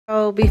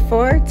So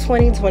before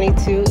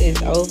 2022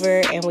 is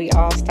over and we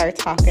all start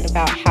talking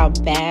about how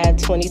bad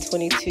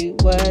 2022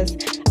 was,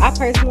 I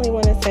personally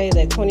want to say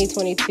that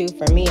 2022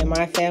 for me and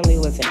my family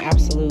was an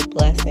absolute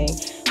blessing.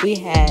 We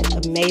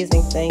had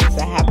amazing things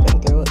that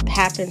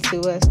happened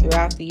to us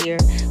throughout the year.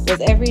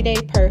 Was every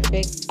day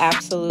perfect?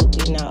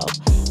 Absolutely no.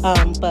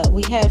 But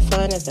we had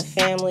fun as a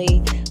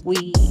family.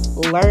 We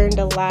learned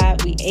a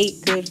lot. We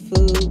ate good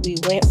food. We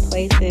went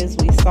places.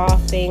 We saw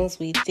things.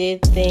 We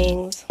did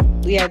things.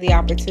 We had the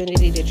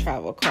opportunity to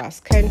travel cross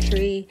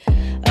country.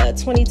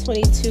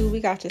 2022, we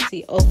got to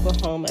see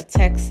Oklahoma,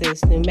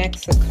 Texas, New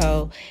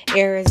Mexico,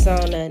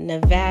 Arizona,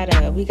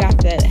 Nevada. We got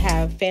to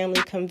have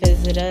family come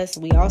visit us.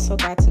 We also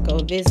got to go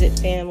visit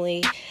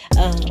family.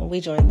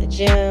 We joined the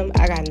gym.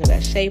 I got in the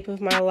best shape of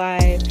my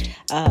life.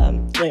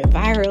 Went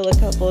viral a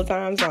couple of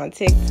times on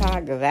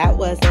TikTok. That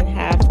wasn't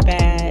half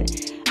bad.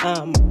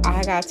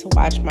 I got to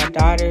watch my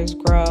daughters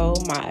grow.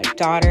 My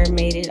daughter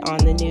made it on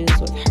the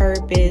news with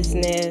her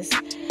business.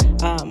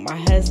 My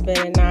husband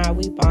and I,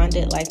 we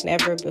bonded like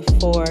never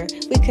before.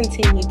 We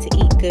continued to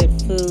eat good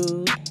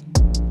food.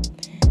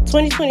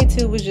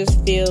 2022 was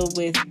just filled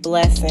with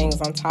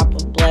blessings on top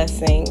of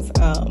blessings.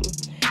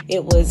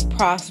 It was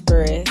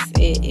prosperous.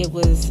 It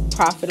was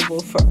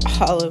profitable for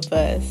all of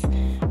us.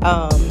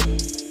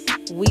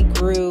 We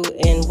grew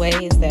in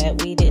ways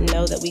that we didn't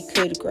know that we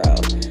could grow.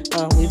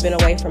 We've been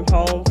away from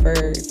home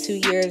for 2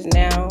 years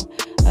now.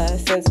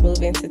 Since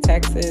moving to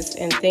Texas,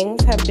 and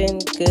things have been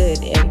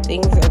good and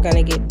things are going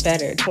to get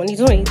better.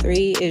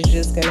 2023 is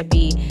just going to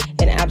be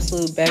an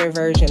absolute better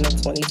version of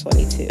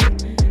 2022.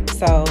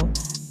 So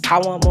I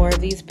want more of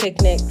these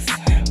picnics,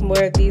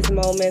 more of these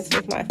moments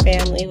with my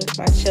family, with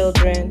my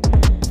children.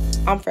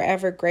 I'm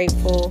forever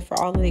grateful for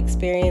all the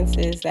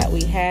experiences that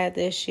we had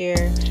this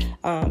year,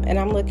 and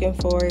I'm looking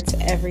forward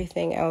to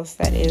everything else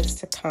that is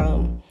to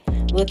come.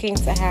 Looking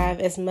to have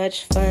as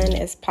much fun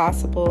as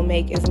possible,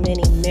 make as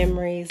many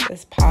memories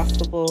as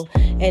possible,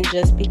 and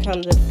just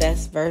become the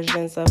best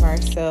versions of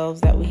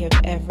ourselves that we have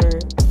ever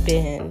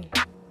been.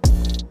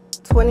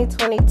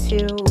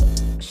 2022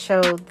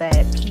 showed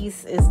that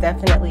peace is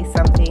definitely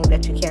something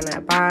that you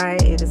cannot buy.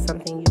 It is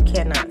something you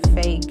cannot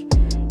fake.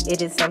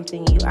 It is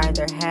something you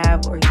either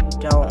have or you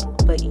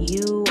don't. But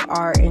you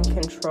are in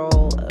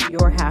control of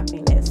your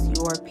happiness,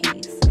 your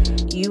peace.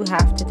 You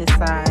have to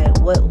decide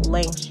what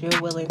lengths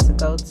you're willing to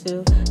go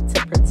to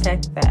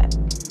protect that.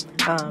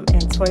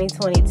 And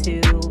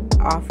 2022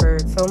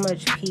 offered so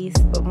much peace,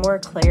 but more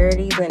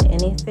clarity than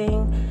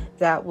anything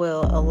that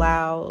will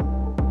allow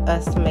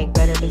us to make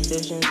better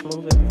decisions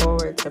moving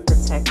forward to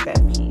protect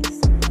that peace.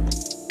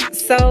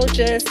 So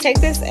just take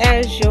this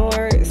as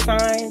your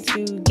sign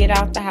to get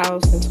out the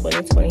house in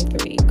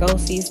 2023. Go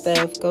see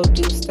stuff, go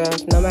do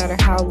stuff, no matter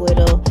how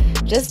little.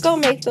 Just go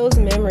make those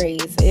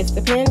memories. If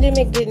the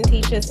pandemic didn't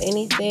teach us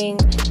anything,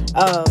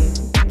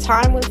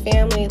 time with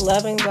family,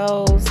 loving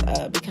those,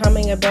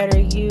 becoming a better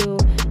you,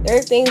 there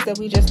are things that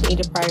we just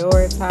need to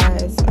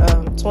prioritize.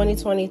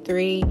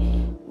 2023,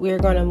 we're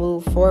going to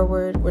move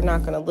forward. We're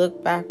not going to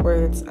look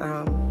backwards.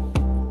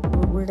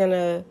 We're going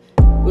to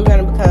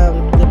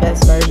become the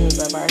best versions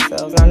of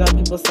ourselves. I know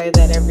people say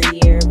that every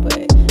year,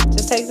 but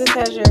just take this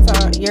as your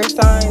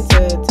sign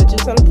to do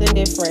something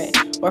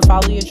different, or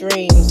follow your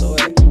dreams, or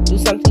do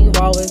something you've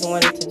always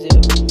wanted to do.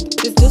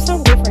 Just do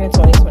something different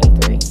in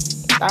 2023.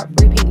 Stop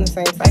repeating the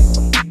same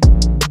cycle.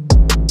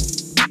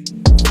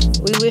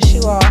 We wish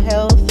you all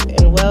health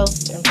and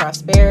wealth and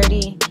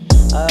prosperity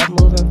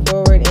moving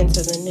forward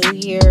into the new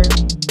year.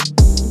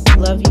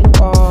 Love you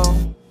all.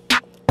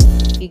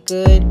 Be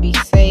good, be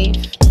safe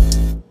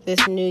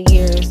this New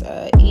Year's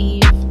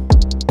Eve.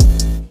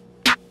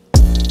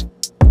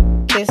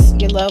 Kiss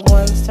your loved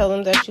ones. Tell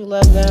them that you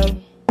love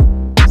them.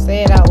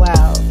 Say it out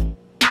loud.